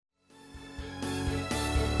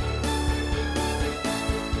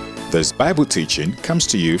This Bible teaching comes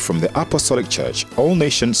to you from the Apostolic Church All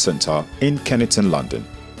Nations Center in Kennington, London.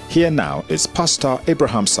 Here now is Pastor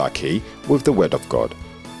Abraham Saki with the Word of God.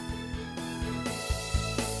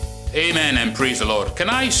 Amen and praise the Lord. Can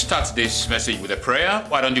I start this message with a prayer?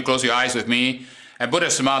 Why don't you close your eyes with me and put a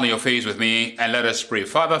smile on your face with me and let us pray.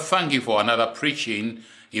 Father, thank you for another preaching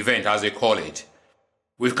event, as they call it.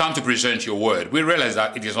 We've come to present your word. We realize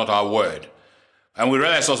that it is not our word. And we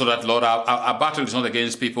realize also that, Lord, our battle is not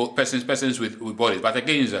against persons with bodies, but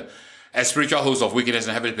against a spiritual host of wickedness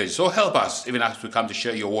in heavenly places. So help us, even as we come to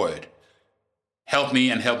share your word. Help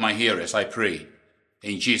me and help my hearers, I pray.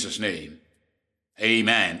 In Jesus' name.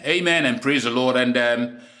 Amen. Amen and praise the Lord.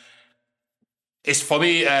 And it's for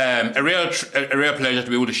me a real pleasure to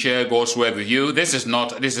be able to share God's word with you. This is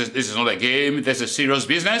not a game. This is serious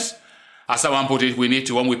business. As someone put it,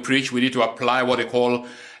 when we preach, we need to apply what they call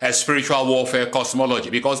a spiritual warfare cosmology.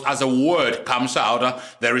 Because as a word comes out,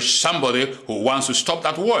 there is somebody who wants to stop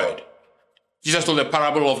that word. Jesus told the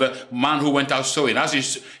parable of the man who went out sowing. As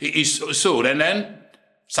he sowed, and then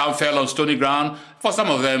some fell on stony ground. For some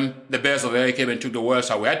of them, the birds of the air came and took the words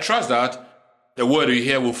away. I trust that the word you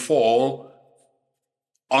hear will fall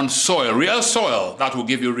on soil, real soil, that will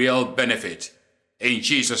give you real benefit. In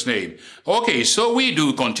Jesus' name. Okay, so we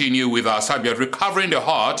do continue with our subject, recovering the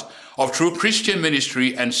heart of true Christian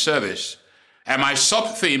ministry and service. And my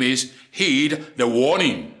sub-theme is, heed the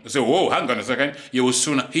warning. You say, whoa, hang on a second. You will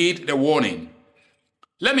soon heed the warning.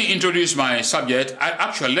 Let me introduce my subject.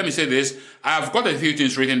 Let me say this. I've got a few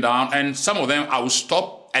things written down, and some of them I will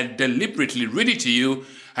stop and deliberately read it to you.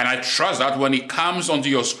 And I trust that when it comes onto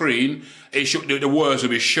your screen, the words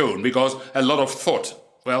will be shown, because a lot of thought.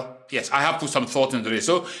 Well, yes, I have put some thought into this.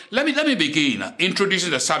 So let me begin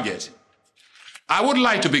introducing the subject. I would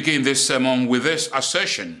like to begin this sermon with this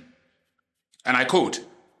assertion, and I quote,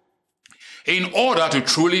 "In order to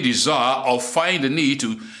truly desire or find the need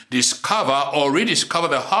to discover or rediscover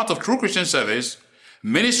the heart of true Christian service,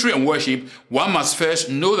 ministry and worship, one must first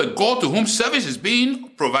know the God to whom service is being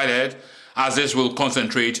provided, as this will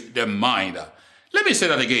concentrate the mind." Let me say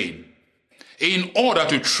that again. In order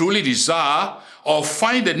to truly desire or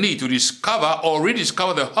find the need to discover or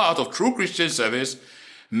rediscover the heart of true Christian service,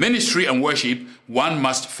 ministry and worship, one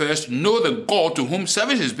must first know the God to whom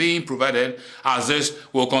service is being provided, as this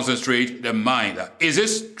will concentrate the mind. Is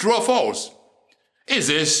this true or false? Is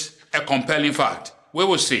this a compelling fact? We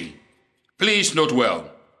will see. Please note well.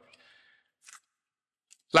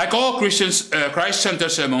 Like all Christians,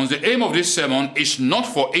 Christ-centered sermons, the aim of this sermon is not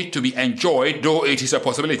for it to be enjoyed, though it is a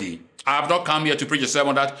possibility. I have not come here to preach a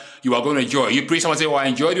sermon that you are going to enjoy. You preach, someone say, "Oh, I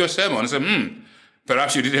enjoyed your sermon." I say,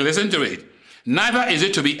 perhaps you didn't listen to it. Neither is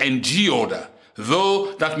it to be endured,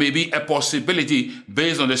 though that may be a possibility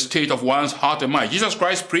based on the state of one's heart and mind. Jesus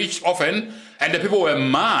Christ preached often, and the people were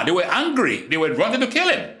mad. They were angry. They were wanting to kill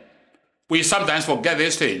him. We sometimes forget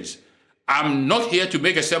these things. I'm not here to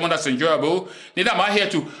make a sermon that's enjoyable. Neither am I here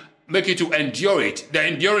to make you to endure it. The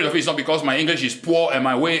enduring of it is not because my English is poor and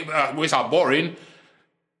my ways are boring,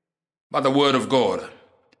 but the word of God.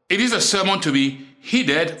 It is a sermon to be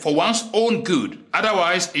heeded for one's own good.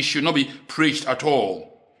 Otherwise, it should not be preached at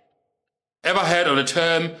all. Ever heard of the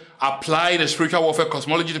term apply the spiritual warfare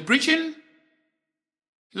cosmology to preaching?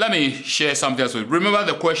 Let me share something else with you. Remember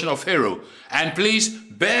the question of Pharaoh. And please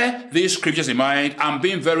bear these scriptures in mind. I'm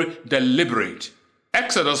being very deliberate.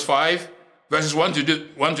 Exodus 5, verses 1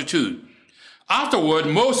 to 2. Afterward,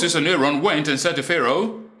 Moses and Aaron went and said to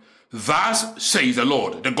Pharaoh, "Thus says the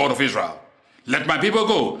Lord, the God of Israel, let my people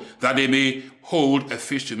go, that they may hold a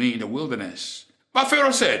feast to me in the wilderness." But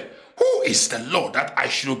Pharaoh said, "Who is the Lord that I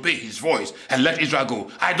should obey his voice and let Israel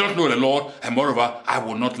go? I don't know the Lord, and moreover, I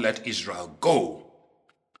will not let Israel go."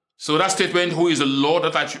 So that statement, "Who is the Lord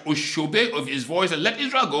that I should obey of his voice and let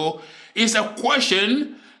Israel go," is a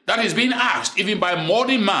question that is being asked even by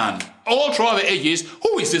modern man all throughout the ages.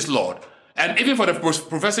 Who is this Lord? And even for the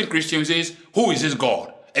professing Christian says, who is this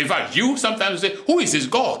God? In fact, you sometimes say, who is this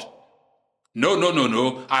God?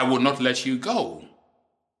 No, I will not let you go.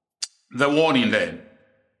 The warning then.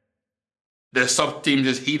 The sub-theme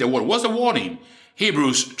is heed the word. What's the warning?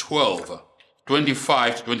 Hebrews 12,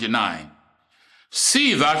 25 to 29.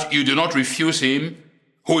 "See that you do not refuse him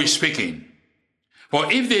who is speaking.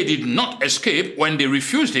 For if they did not escape when they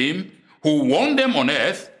refused him who warned them on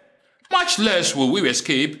earth, much less will we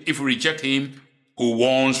escape if we reject him who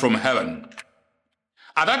warns from heaven.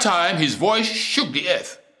 At that time his voice shook the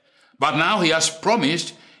earth, but now he has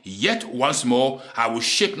promised, yet once more I will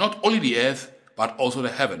shake not only the earth, but also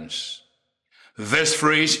the heavens." This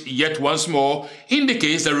phrase, "yet once more,"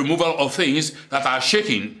 indicates the removal of things that are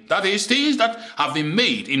shaken. That is, things that have been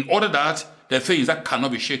made in order that the things that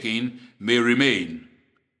cannot be shaken may remain.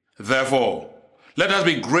 Therefore, let us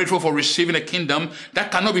be grateful for receiving a kingdom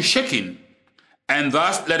that cannot be shaken, and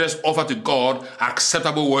thus let us offer to God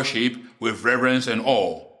acceptable worship with reverence and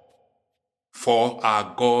awe. For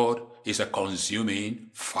our God is a consuming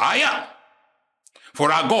fire.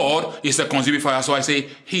 For our God is a consuming fire. So I say,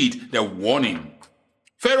 heed the warning.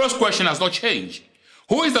 Pharaoh's question has not changed.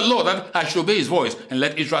 Who is the Lord that I should obey his voice and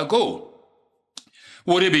let Israel go?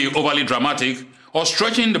 Would it be overly dramatic or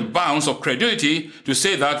stretching the bounds of credulity to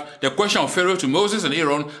say that the question of Pharaoh to Moses and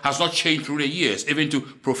Aaron has not changed through the years, even to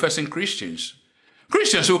professing Christians?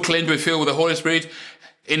 Christians who claim to be filled with the Holy Spirit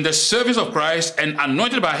in the service of Christ and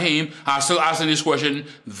anointed by him are still asking this question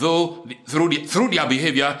through their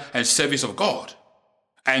behavior and service of God.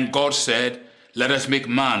 And God said, let us make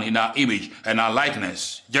man in our image and our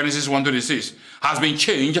likeness. Genesis 1:26 has been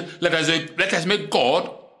changed. Let us make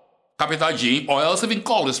God, capital G, or else even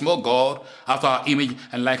called a small God, after our image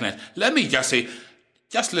and likeness. Let me just say,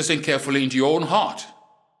 just listen carefully into your own heart.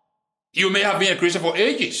 You may have been a Christian for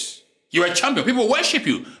ages. You're a champion. People worship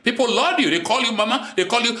you. People love you. They call you mama. They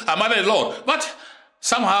call you a mother-in-law. But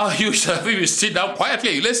somehow you sit down quietly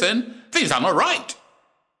and you listen. Things are not right.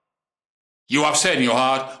 You have said in your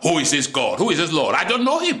heart, who is this God? Who is this Lord? I don't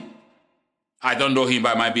know him. I don't know him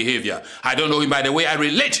by my behavior. I don't know him by the way I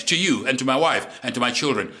relate to you and to my wife and to my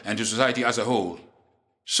children and to society as a whole.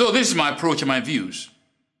 So this is my approach and my views.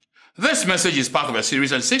 This message is part of a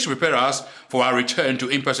series and seeks to prepare us for our return to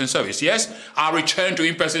in-person service. Yes, our return to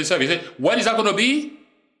in-person service. When is that going to be?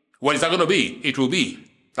 When is that going to be? It will be.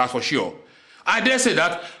 That's for sure. I dare say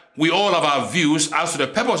that we all have our views as to the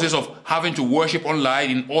purposes of having to worship online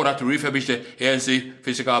in order to refurbish the ANC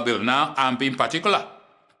physical building. Now, I'm being particular.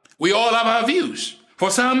 We all have our views.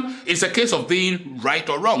 For some, it's a case of being right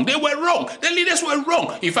or wrong. They were wrong. The leaders were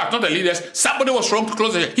wrong. In fact, not the leaders. Somebody was wrong to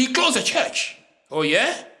close the church. He closed the church. Oh,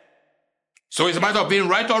 yeah? So it's a matter of being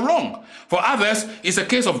right or wrong. For others, it's a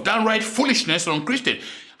case of downright foolishness or unchristian.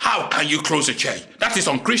 How can you close a church? That is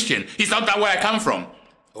unchristian. It's not that where I come from.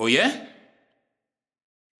 Oh, yeah?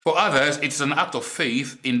 For others, it's an act of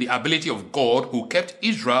faith in the ability of God who kept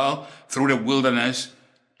Israel through the wilderness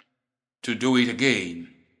to do it again.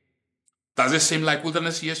 Does it seem like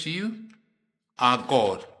wilderness years to you? Our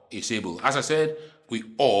God is able. As I said, we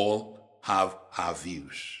all have our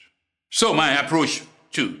views. So my approach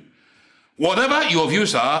too. Whatever your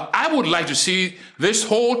views are, I would like to see this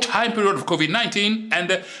whole time period of COVID-19 and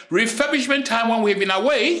the refurbishment time when we've been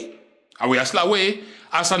away, and we are still away,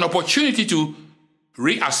 as an opportunity to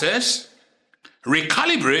reassess,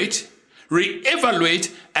 recalibrate,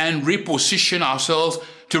 reevaluate, and reposition ourselves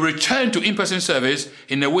to return to in-person service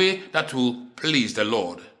in a way that will please the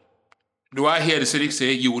Lord. Do I hear the cynics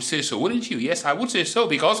say, you would say so, wouldn't you? Yes, I would say so,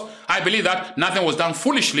 because I believe that nothing was done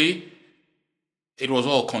foolishly. It was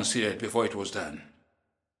all considered before it was done.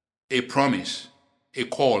 A promise, a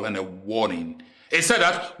call, and a warning. It said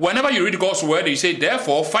that whenever you read God's word, you say,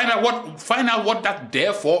 therefore, find out what that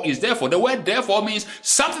therefore is there for. The word therefore means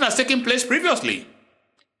something has taken place previously.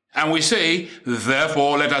 And we say,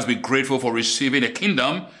 therefore, let us be grateful for receiving a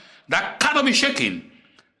kingdom that cannot be shaken.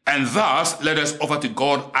 And thus, let us offer to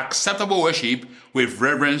God acceptable worship with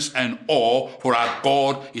reverence and awe, for our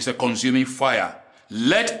God is a consuming fire.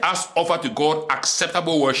 Let us offer to God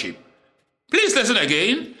acceptable worship. Please listen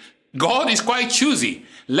again. God is quite choosy.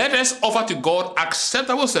 Let us offer to God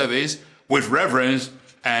acceptable service with reverence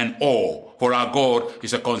and awe, for our God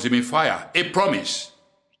is a consuming fire. A promise.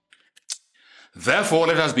 Therefore,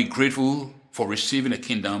 let us be grateful for receiving a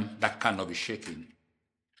kingdom that cannot be shaken.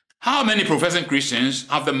 How many professing Christians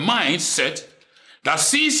have the mindset that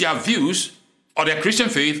sees their views or their Christian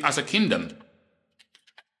faith as a kingdom?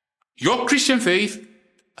 Your Christian faith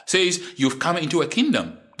says you've come into a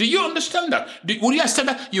kingdom. Do you understand that? Would you understand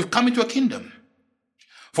that you've come into a kingdom?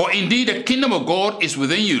 For indeed the kingdom of God is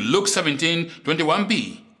within you. Luke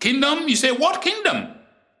 17:21b. Kingdom? You say, what kingdom?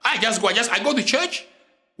 I go to church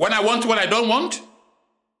when I want, when I don't want.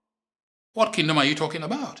 What kingdom are you talking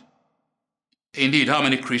about? Indeed, how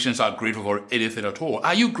many Christians are grateful for anything at all?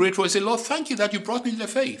 Are you grateful and say, Lord, thank you that you brought me into the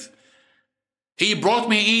faith. He brought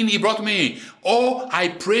me in, he brought me in. Oh, I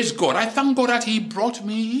praise God. I thank God that he brought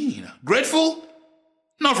me in. Grateful?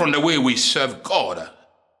 Not from the way we serve God.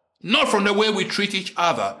 Not from the way we treat each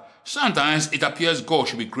other. Sometimes it appears God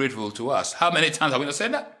should be grateful to us. How many times have we not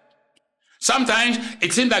said that? Sometimes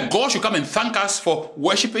it seems that God should come and thank us for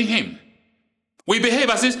worshiping him. We behave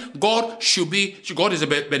as if God is a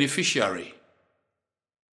beneficiary,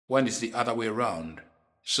 when it's the other way around.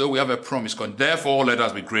 So we have a promise. Therefore, let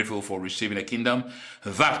us be grateful for receiving a kingdom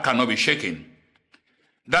that cannot be shaken.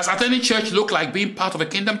 Does attending church look like being part of a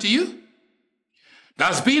kingdom to you?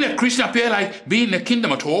 Does being a Christian appear like being in the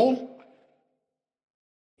kingdom at all?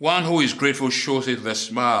 One who is grateful shows it with a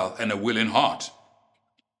smile and a willing heart.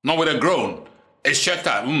 Not with a groan. It's church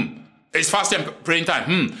time. It's fasting and praying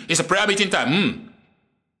time. It's a prayer meeting time.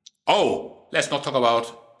 Oh, let's not talk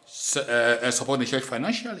about supporting the church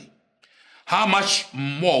financially. How much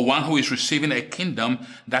more one who is receiving a kingdom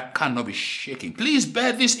that cannot be shaken? Please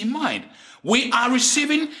bear this in mind. We are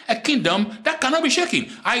receiving a kingdom that cannot be shaken.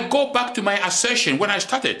 I go back to my assertion when I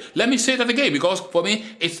started. Let me say that again, because for me,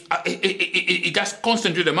 it just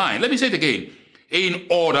concentrates the mind. Let me say it again. In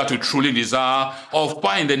order to truly desire or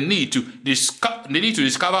find the need to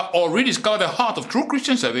discover or rediscover the heart of true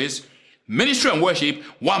Christian service, ministry and worship,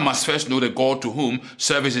 one must first know the God to whom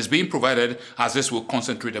service is being provided, as this will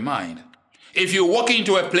concentrate the mind. If you walk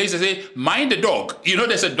into a place and say, mind the dog, you know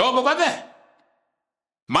there's a dog over there.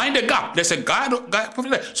 Mind the gap, there's a guy over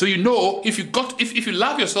there. So you know, if you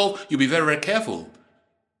love yourself, you'll be very, very careful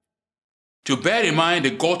to bear in mind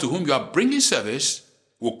the God to whom you are bringing service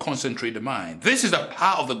will concentrate the mind. This is the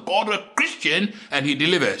power of the God of a Christian, and he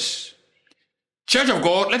delivers. Church of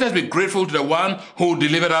God, let us be grateful to the one who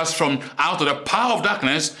delivered us from out of the power of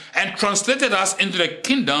darkness and translated us into the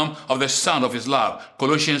kingdom of the Son of his love.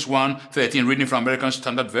 Colossians 1:13, reading from American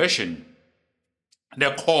Standard Version.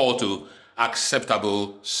 The call to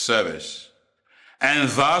acceptable service. And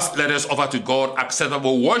thus let us offer to God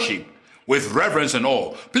acceptable worship with reverence and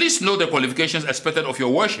awe. Please note the qualifications expected of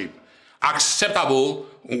your worship. Acceptable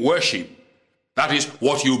worship. That is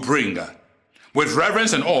what you bring. With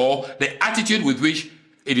reverence and awe, the attitude with which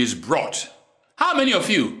it is brought. How many of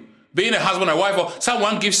you, being a husband or wife, or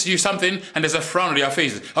someone gives you something and there's a frown on their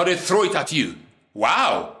faces, or they throw it at you?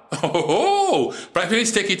 Wow! But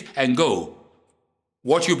please take it and go.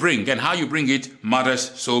 What you bring and how you bring it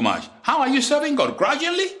matters so much. How are you serving God?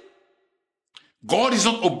 Gradually? God is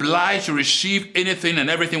not obliged to receive anything and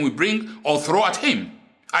everything we bring or throw at him.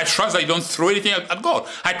 I trust that you don't throw anything at God.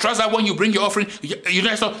 I trust that when you bring your offering, you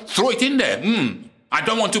just don't throw it in there. I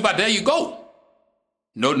don't want to, but there you go.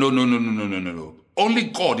 No. Only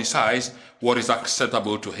God decides what is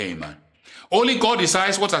acceptable to him. Only God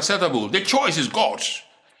decides what's acceptable. The choice is God's.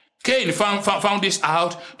 Cain found this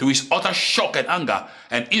out to his utter shock and anger,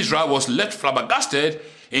 and Israel was left flabbergasted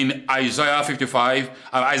in Isaiah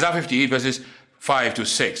 58 verses 5 to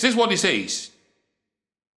 6. This is what he says.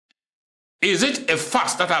 Is it a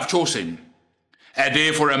fast that I have chosen, a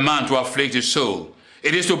day for a man to afflict his soul?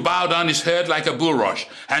 It is to bow down his head like a bulrush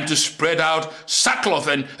and to spread out sackcloth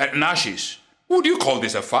and ashes. Would you call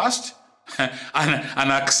this a fast? An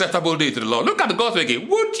acceptable day to the Lord. Look at the gospel again.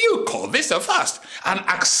 Would you call this a fast? An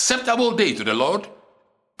acceptable day to the Lord?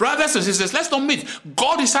 Brothers and sisters, let's not meet.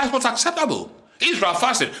 God decides what's acceptable. Israel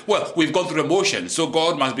fasted. Well, we've gone through the motions, so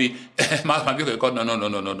God must be God.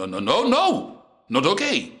 No. Not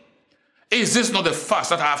okay. Is this not the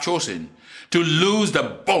fast that I have chosen? To loose the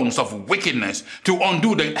bonds of wickedness, to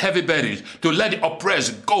undo the heavy burdens, to let the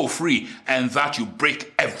oppressed go free, and that you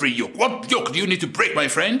break every yoke. What yoke do you need to break, my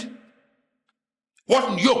friend?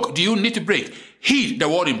 What yoke do you need to break? Heed the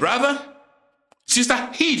warning, brother. Sister,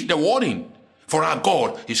 heed the warning. For our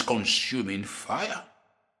God is consuming fire.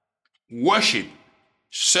 Worship,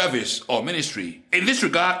 service, or ministry. In this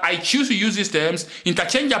regard, I choose to use these terms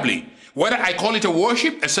interchangeably. Whether I call it a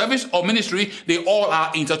worship, a service, or ministry, they all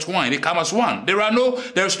are intertwined. They come as one. There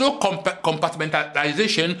is no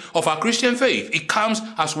compartmentalization of our Christian faith. It comes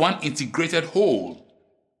as one integrated whole.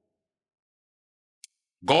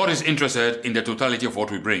 God is interested in the totality of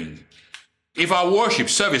what we bring. If our worship,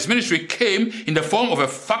 service, ministry came in the form of a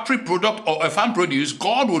factory product or a farm produce,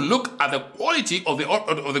 God will look at the quality of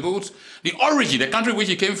the goods, the origin, the country which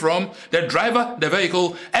it came from, the driver, the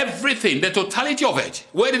vehicle, everything, the totality of it.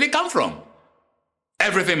 Where did it come from?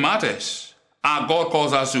 Everything matters. Our God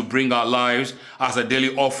calls us to bring our lives as a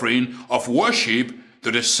daily offering of worship to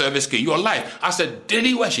the service king. Your life as a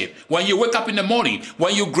daily worship. When you wake up in the morning,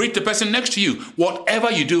 when you greet the person next to you, whatever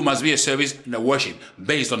you do must be a service and a worship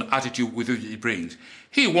based on the attitude with which it brings.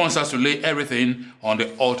 He wants us to lay everything on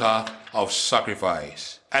the altar of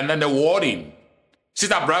sacrifice. And then the warning.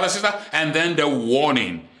 Sister, brother, sister, and then the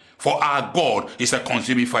warning. For our God is a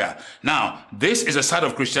consuming fire. Now, this is a side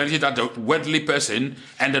of Christianity that the worldly person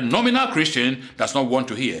and the nominal Christian does not want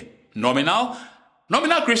to hear.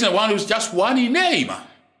 Nominal Christian is one who's just one in name.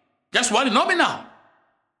 Just one in nominal.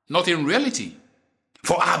 Not in reality.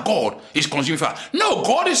 For our God is consuming fire. No,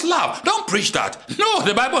 God is love. Don't preach that. No,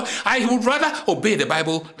 the Bible, I would rather obey the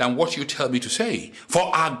Bible than what you tell me to say. For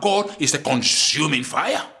our God is a consuming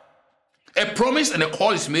fire. A promise and a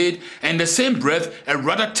call is made, and in the same breath, a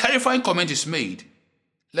rather terrifying comment is made.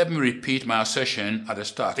 Let me repeat my assertion at the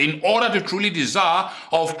start. In order to truly desire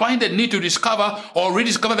or find the need to discover or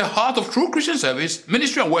rediscover the heart of true Christian service,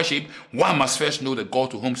 ministry and worship, one must first know the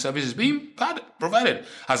God to whom service is being provided,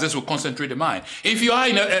 as this will concentrate the mind. If you are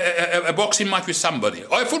in a boxing match with somebody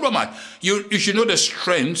or a football match, you should know the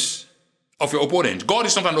strengths of your opponent. God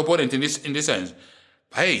is not an opponent in this sense.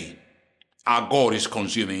 Hey, our God is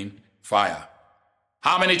consuming fire.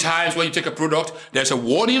 How many times when you take a product, there's a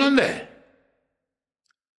warning on there?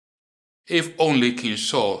 If only King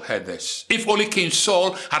Saul heard this. If only King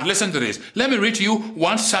Saul had listened to this. Let me read to you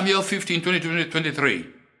 1 Samuel 15, 23.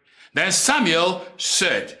 Then Samuel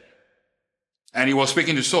said, and he was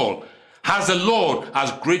speaking to Saul, has the Lord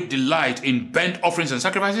as great delight in burnt offerings and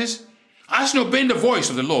sacrifices? As in obeying the voice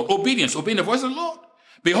of the Lord. Obeying the voice of the Lord.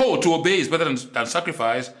 Behold, to obey is better than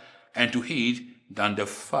sacrifice, and to heed than the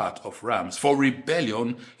fat of rams. For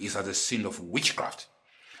rebellion is as the sin of witchcraft,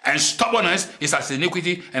 and stubbornness is as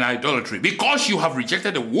iniquity and idolatry. Because you have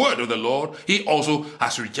rejected the word of the Lord, he also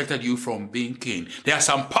has rejected you from being king. There are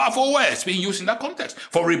some powerful words being used in that context.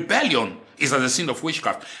 For rebellion is as the sin of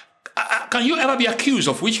witchcraft. Can you ever be accused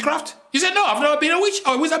of witchcraft? You said, no, I've never been a witch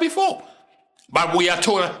or a wizard before. But we are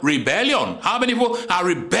told rebellion. How many people are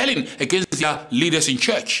rebelling against their leaders in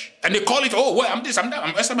church? And they call it, oh, well, I'm this, I'm that,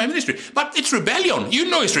 I'm rest of my ministry. But it's rebellion. You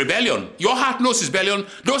know it's rebellion. Your heart knows it's rebellion.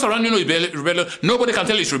 Those around you know it's rebellion. Nobody can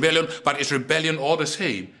tell you it's rebellion, but it's rebellion all the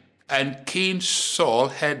same. And King Saul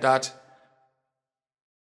heard that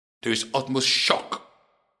to his utmost shock.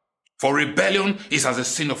 For rebellion is as a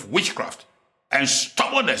sin of witchcraft. And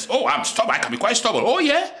stubbornness. Oh, I'm stubborn. I can be quite stubborn. Oh,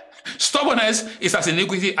 yeah. Stubbornness is as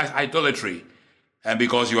iniquity as idolatry. And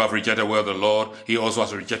because you have rejected the word of the Lord, he also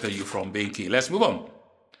has rejected you from being king. Let's move on.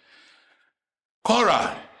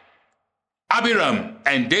 Korah, Abiram,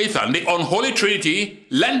 and Dathan, the unholy trinity,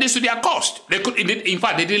 lent this to their cost. They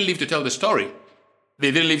didn't live to tell the story.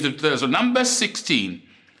 They didn't live to tell. So Numbers 16,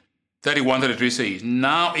 31-33 says,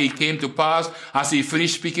 now it came to pass, as he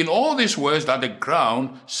finished speaking all these words, that the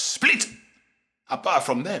ground split apart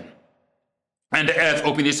from them. And the earth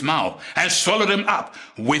opened its mouth and swallowed them up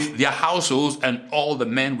with their households and all the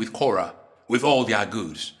men with Korah, with all their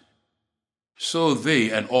goods. So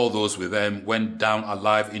they and all those with them went down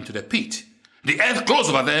alive into the pit. The earth closed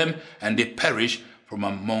over them, and they perished from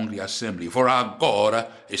among the assembly. For our God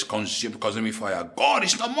is consuming fire. God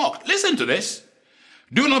is not mocked. Listen to this.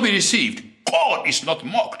 Do not be deceived. God is not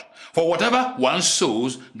mocked. For whatever one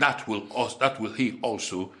sows, that will he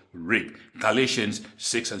also reap. Galatians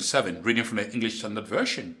 6 and 7, reading from the English Standard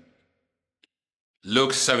Version.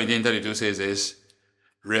 Luke 17:32 says this,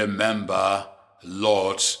 remember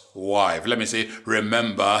Lord's wife. Let me say,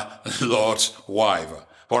 remember Lord's wife.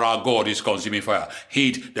 For our God is consuming fire.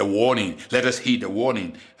 Heed the warning. Let us heed the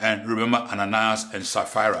warning. And remember Ananias and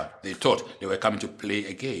Sapphira. They thought they were coming to play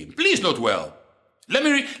a game. Please note well. Let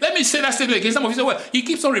me say that statement again. Some of you say, well, he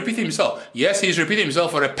keeps on repeating himself. Yes, he's repeating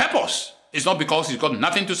himself for a purpose. It's not because he's got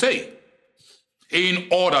nothing to say. In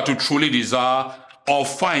order to truly desire or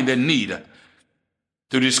find the need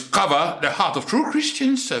to discover the heart of true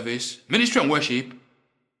Christian service, ministry and worship,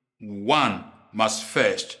 one must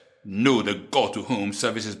first know the God to whom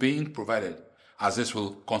service is being provided, as this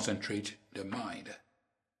will concentrate the mind.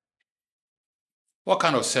 What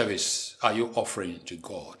kind of service are you offering to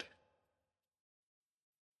God?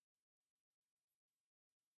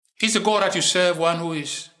 Is the God that you serve one who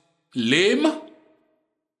is lame?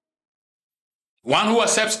 One who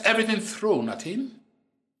accepts everything thrown at him?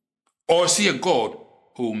 Or is he a God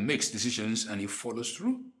who makes decisions and he follows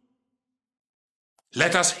through?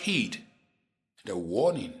 Let us heed the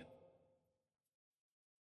warning.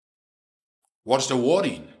 What's the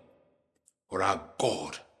warning? For our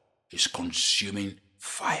God is consuming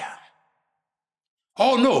fire.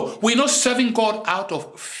 Oh no, we're not serving God out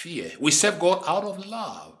of fear. We serve God out of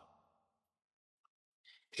love.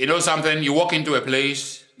 You know something? You walk into a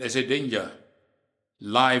place, there's a danger.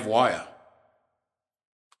 Live wire.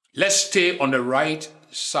 Let's stay on the right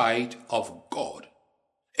side of God.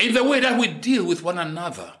 In the way that we deal with one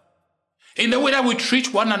another. In the way that we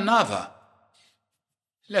treat one another.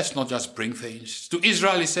 Let's not just bring things. To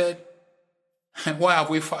Israel he said, why have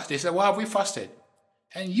we fasted? They said, why have we fasted?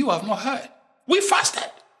 And you have not heard. We fasted.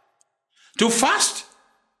 To fast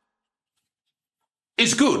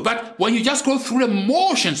is good, but when you just go through the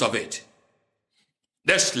motions of it,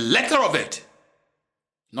 there's letter of it.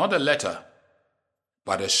 Not the letter,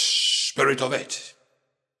 but the spirit of it.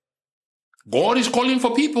 God is calling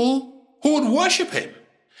for people who would worship him,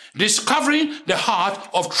 discovering the heart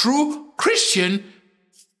of true Christian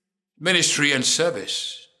ministry and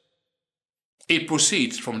service. It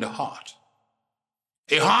proceeds from the heart.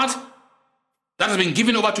 A heart that has been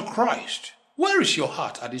given over to Christ. Where is your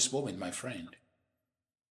heart at this moment, my friend?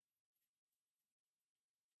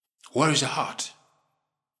 Where is your heart?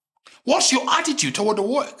 What's your attitude toward the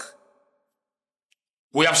work?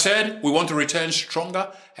 We have said we want to return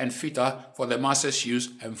stronger and fitter for the Master's use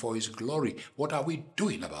and for his glory. What are we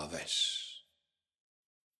doing about this?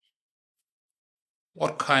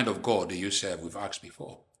 What kind of God do you serve? We've asked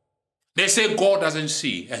before. They say God doesn't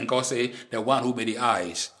see, and God say, the one who made the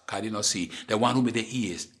eyes, can he not see? The one who made the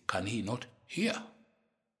ears, can he not hear?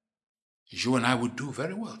 You and I would do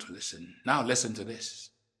very well to listen. Now listen to this.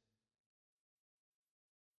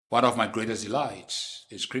 One of my greatest delights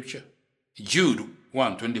is Scripture. Jude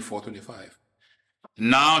 1, 24, 25.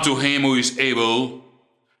 Now to him who is able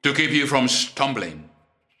to keep you from stumbling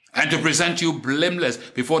and to present you blameless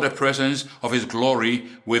before the presence of his glory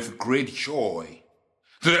with great joy.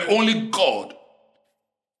 To the only God,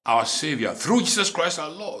 our Savior, through Jesus Christ our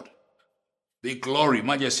Lord, be glory,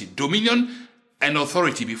 majesty, dominion, and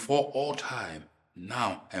authority before all time,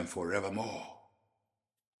 now and forevermore.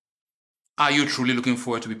 Are you truly looking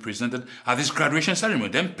forward to be presented at this graduation ceremony?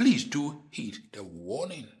 Then please do heed the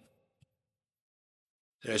warning.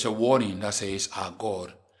 There is a warning that says our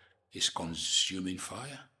God is consuming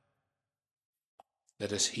fire.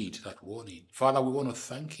 Let us heed that warning. Father, we want to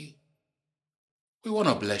thank you. We want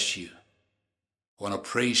to bless you. We want to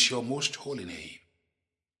praise your most holy name.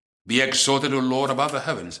 Be exalted, O Lord, above the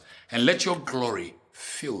heavens, and let your glory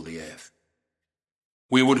fill the earth.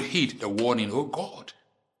 We would heed the warning, O God.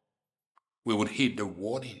 We would heed the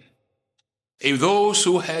warning. If those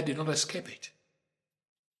who heard did not escape it,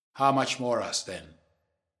 how much more us then?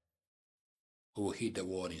 We will heed the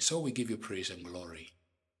warning. So we give you praise and glory.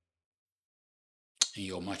 In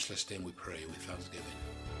your matchless name we pray with thanksgiving.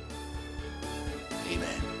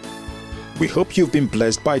 Amen. We hope you've been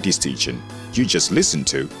blessed by this teaching. You just listened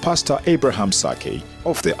to Pastor Abraham Saki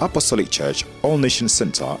of the Apostolic Church All Nations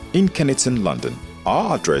Centre in Kennington, London.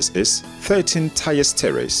 Our address is 13 Tyers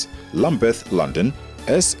Terrace, Lambeth, London,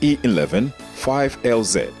 SE11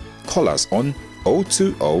 5LZ. Call us on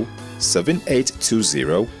 020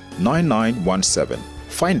 7820 9917.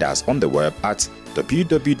 Find us on the web at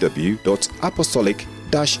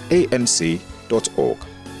www.apostolic-anc.org.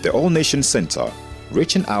 The All Nations Centre,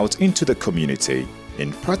 reaching out into the community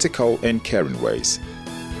in practical and caring ways.